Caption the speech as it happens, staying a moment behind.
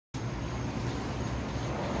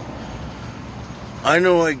I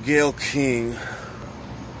know why Gayle King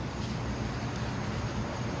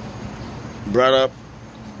brought up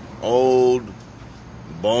old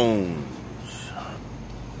bones,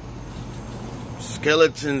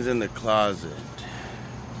 skeletons in the closet.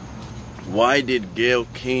 Why did Gayle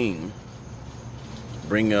King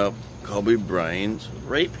bring up Kobe Bryant's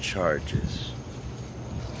rape charges?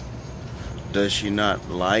 Does she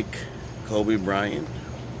not like Kobe Bryant?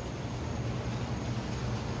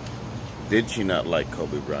 Did she not like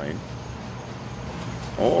Kobe Bryant?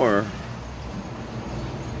 Or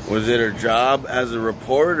was it her job as a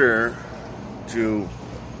reporter to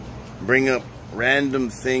bring up random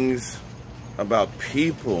things about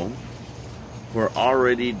people who are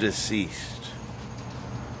already deceased?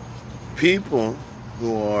 People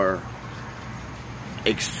who are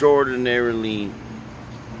extraordinarily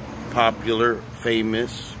popular,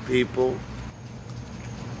 famous people.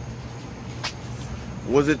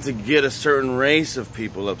 Was it to get a certain race of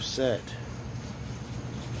people upset?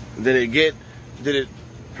 Did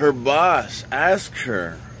her boss ask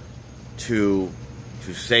her to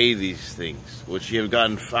say these things? Would she have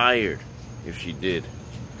gotten fired if she did?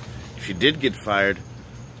 If she did get fired,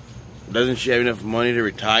 doesn't she have enough money to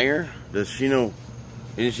retire? Does she know?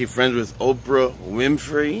 Isn't she friends with Oprah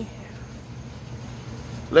Winfrey?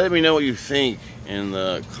 Let me know what you think in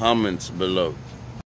the comments below.